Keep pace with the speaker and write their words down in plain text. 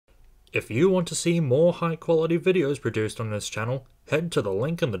If you want to see more high quality videos produced on this channel, head to the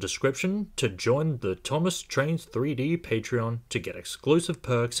link in the description to join the Thomas Trains 3D Patreon to get exclusive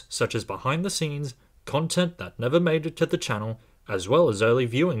perks such as behind the scenes, content that never made it to the channel, as well as early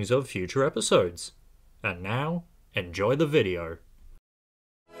viewings of future episodes. And now, enjoy the video.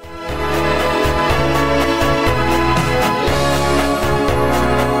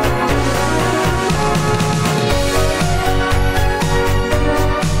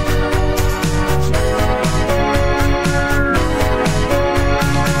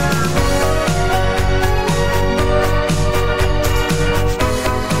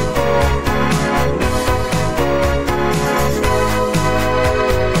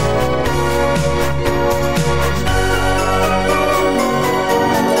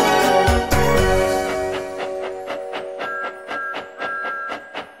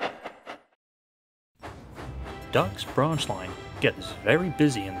 Duck's branch line gets very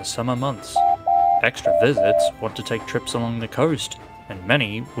busy in the summer months. Extra visits want to take trips along the coast, and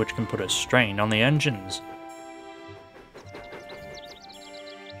many which can put a strain on the engines.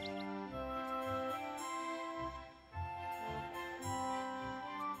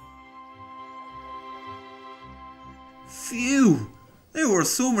 Phew! There were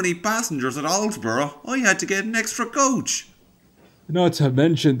so many passengers at Aldborough, I had to get an extra coach. Not to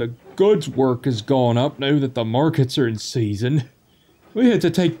mention the goods work has gone up now that the markets are in season. We had to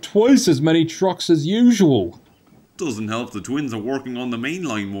take twice as many trucks as usual. Doesn't help the twins are working on the main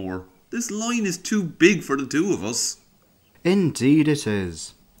line more. This line is too big for the two of us. Indeed it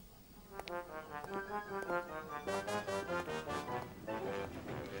is.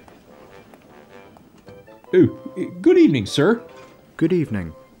 Oh, good evening, sir. Good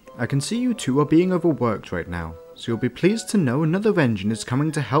evening. I can see you two are being overworked right now, so you'll be pleased to know another engine is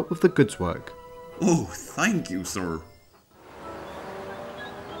coming to help with the goods work. Oh, thank you, sir.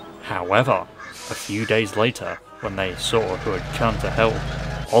 However, a few days later, when they saw who had come to help,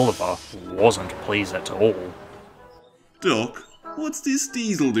 Oliver wasn't pleased at all. Duck, what's this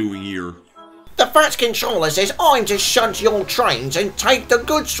Diesel doing here? The Fat Controller says I'm to shunt your trains and take the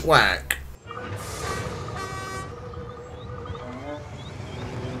goods work.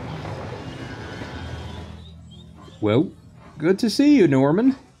 Well, good to see you,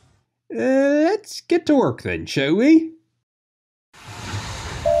 Norman. Let's get to work then, shall we?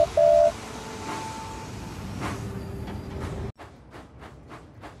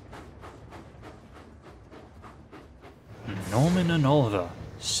 Norman and Oliver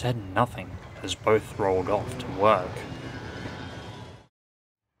said nothing as both rolled off to work.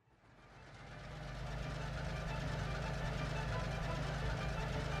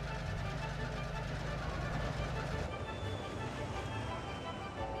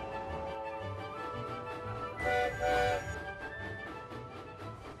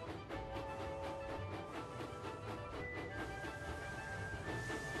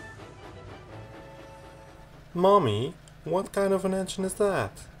 Mommy, what kind of an engine is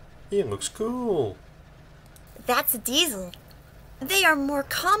that? It looks cool. That's a diesel. They are more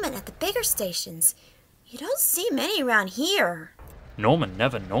common at the bigger stations. You don't see many around here. Norman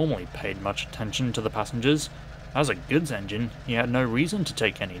never normally paid much attention to the passengers. As a goods engine, he had no reason to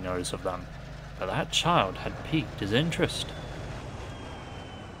take any notice of them. But that child had piqued his interest.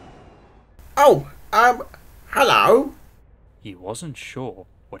 Oh, hello? He wasn't sure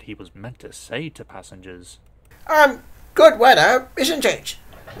what he was meant to say to passengers. Good weather, isn't it?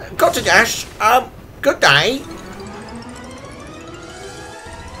 Got to dash. Good day.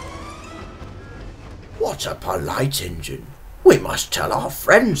 What a polite engine. We must tell our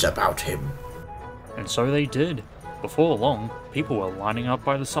friends about him. And so they did. Before long, people were lining up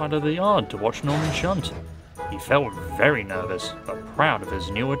by the side of the yard to watch Norman shunt. He felt very nervous, but proud of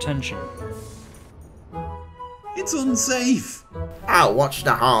his new attention. It's unsafe. Oh, what's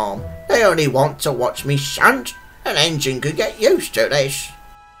the harm? They only want to watch me shunt. An engine could get used to this.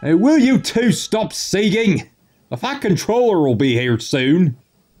 Hey, will you two stop singing? The Fat Controller will be here soon.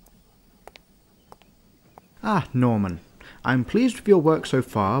 Ah, Norman. I'm pleased with your work so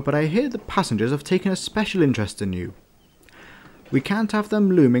far, but I hear the passengers have taken a special interest in you. We can't have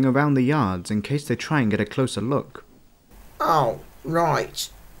them looming around the yards in case they try and get a closer look. Oh, right.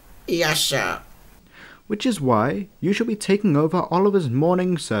 Yes, sir. Which is why you shall be taking over Oliver's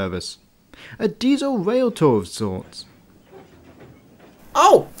morning service. A diesel rail tour of sorts.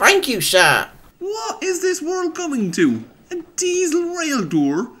 Oh, thank you, sir. What is this world coming to? A diesel rail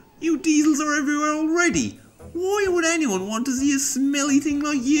tour? You diesels are everywhere already. Why would anyone want to see a smelly thing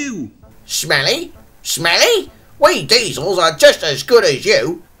like you? Smelly? Smelly? We diesels are just as good as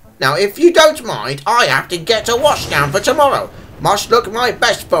you. Now, if you don't mind, I have to get to Washdown for tomorrow. Must look my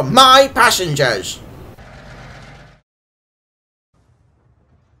best for my passengers.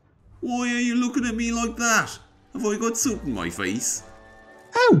 Why are you looking at me like that? Have I got soot in my face?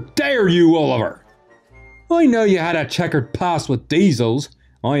 How dare you, Oliver? I know you had a checkered past with diesels.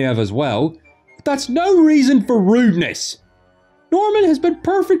 I have as well. But that's no reason for rudeness. Norman has been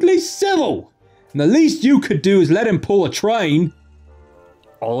perfectly civil. And the least you could do is let him pull a train.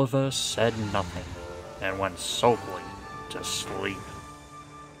 Oliver said nothing and went sulkily to sleep.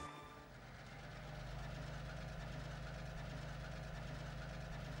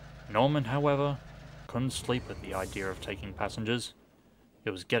 Norman, however, couldn't sleep at the idea of taking passengers. It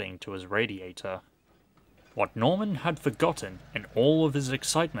was getting to his radiator. What Norman had forgotten in all of his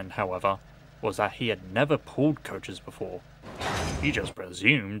excitement, however, was that he had never pulled coaches before. He just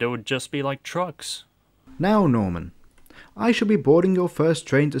presumed it would just be like trucks. Now, Norman, I shall be boarding your first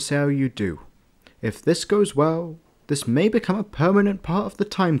train to see how you do. If this goes well, this may become a permanent part of the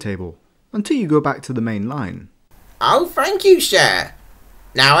timetable, until you go back to the main line. Oh, thank you, sir.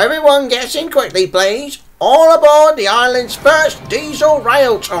 Now everyone gets in quickly, please. All aboard the island's first diesel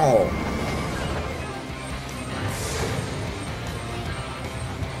rail tour.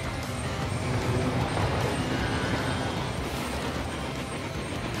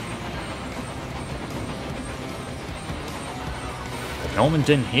 Norman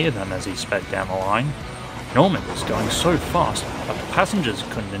didn't hear them as he sped down the line. Norman was going so fast that the passengers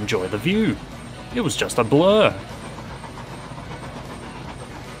couldn't enjoy the view. It was just a blur.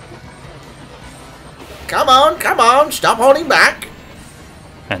 Come on, stop holding back.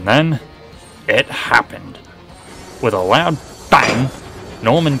 And then, it happened. With a loud bang,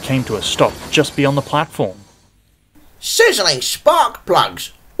 Norman came to a stop just beyond the platform. Sizzling spark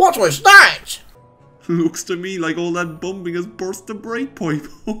plugs. What was that? Looks to me like all that bumping has burst the brake pipe.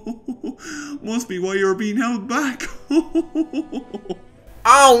 Must be why you're being held back.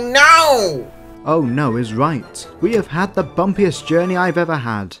 Oh no! Oh no is right. We have had the bumpiest journey I've ever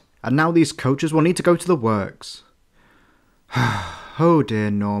had, and now these coaches will need to go to the works. Oh dear,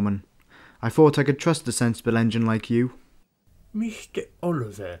 Norman. I thought I could trust a sensible engine like you. Mr.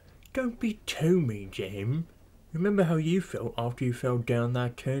 Oliver, don't be too mean to him. Remember how you felt after you fell down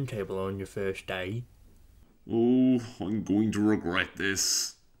that turntable on your first day? Oh, I'm going to regret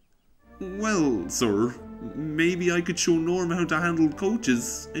this. Well, sir, maybe I could show Norm how to handle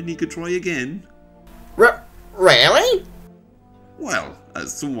coaches and he could try again. Really? Well,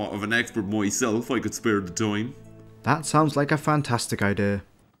 as somewhat of an expert myself, I could spare the time. That sounds like a fantastic idea.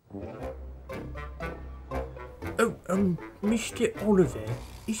 Oh, Mr. Oliver,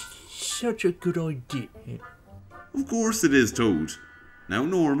 is this such a good idea? Of course it is, Toad. Now,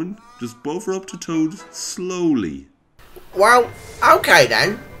 Norman, just buffer up to Toad slowly. Well, okay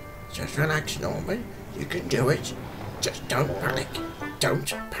then. Just relax, Norman. You can do it. Just don't panic. Don't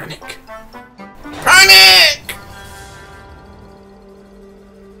panic. Panic!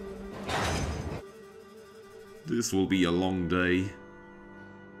 This will be a long day.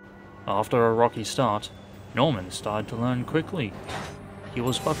 After a rocky start, Norman started to learn quickly. He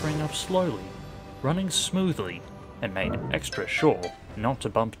was buffering up slowly, running smoothly, and made extra sure not to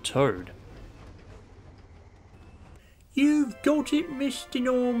bump Toad. You've got it, Mr.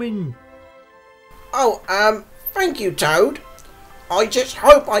 Norman. Oh, thank you, Toad. I just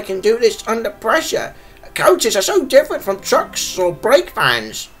hope I can do this under pressure. Coaches are so different from trucks or brake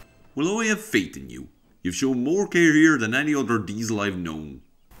vans. Well, I have faith in you. You've shown more care here than any other diesel I've known.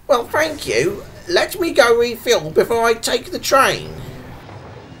 Well, thank you. Let me go refill before I take the train.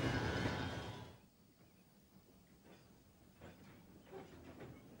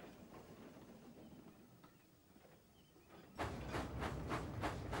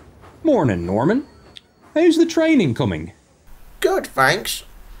 Morning, Norman. How's the training coming? Good, thanks.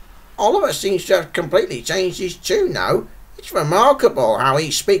 Oliver seems to have completely changed his tune now. It's remarkable how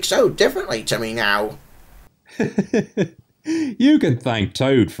he speaks so differently to me now. You can thank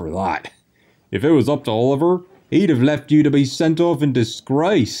Toad for that. If it was up to Oliver, he'd have left you to be sent off in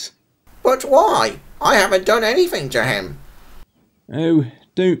disgrace. But why? I haven't done anything to him. Oh,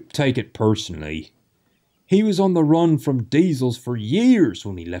 don't take it personally. He was on the run from diesels for years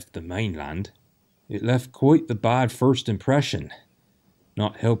when he left the mainland. It left quite the bad first impression,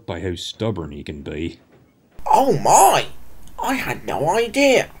 not helped by how stubborn he can be. Oh my! I had no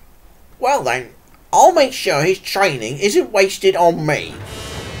idea. Well then, I'll make sure his training isn't wasted on me.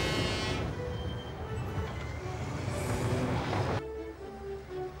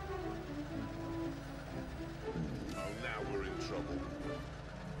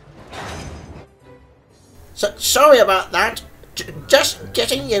 Sorry about that. Just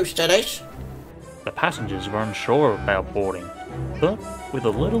getting used to this. The passengers were unsure about boarding, But with a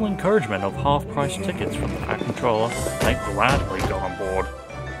little encouragement of half-price tickets from the Pack Controller, they gladly got on board.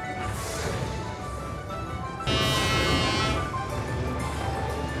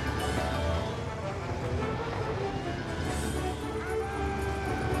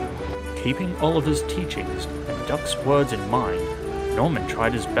 Keeping Oliver's teachings and Duck's words in mind, Norman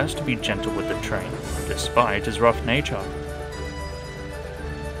tried his best to be gentle with the train, despite his rough nature.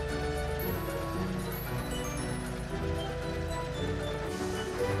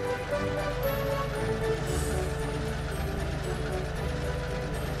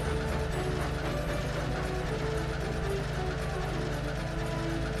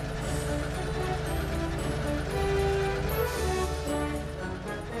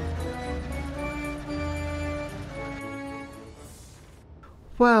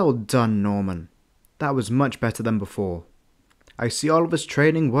 Well done, Norman. That was much better than before. I see Oliver's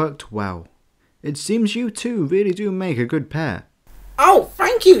training worked well. It seems you two really do make a good pair. Oh,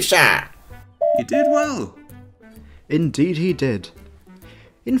 thank you, sir. You did well. Indeed he did.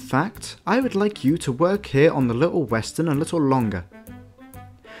 In fact, I would like you to work here on the Little Western a little longer.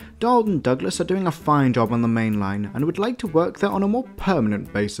 Donald and Douglas are doing a fine job on the main line and would like to work there on a more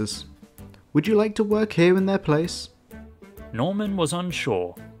permanent basis. Would you like to work here in their place? Norman was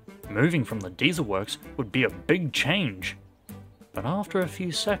unsure. Moving from the diesel works would be a big change. But after a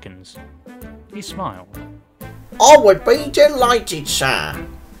few seconds, he smiled. I would be delighted, sir.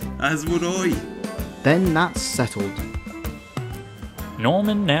 As would I. Then that's settled.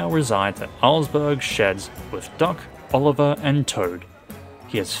 Norman now resides at Arlsberg Sheds with Duck, Oliver and Toad.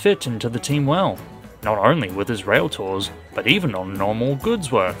 He has fit into the team well, not only with his rail tours, but even on normal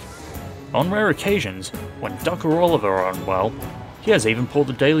goods work. On rare occasions, when Duck or Oliver are unwell, he has even pulled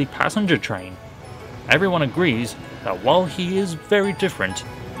the daily passenger train. Everyone agrees that while he is very different,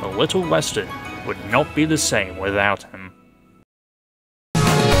 the Little Western would not be the same without him.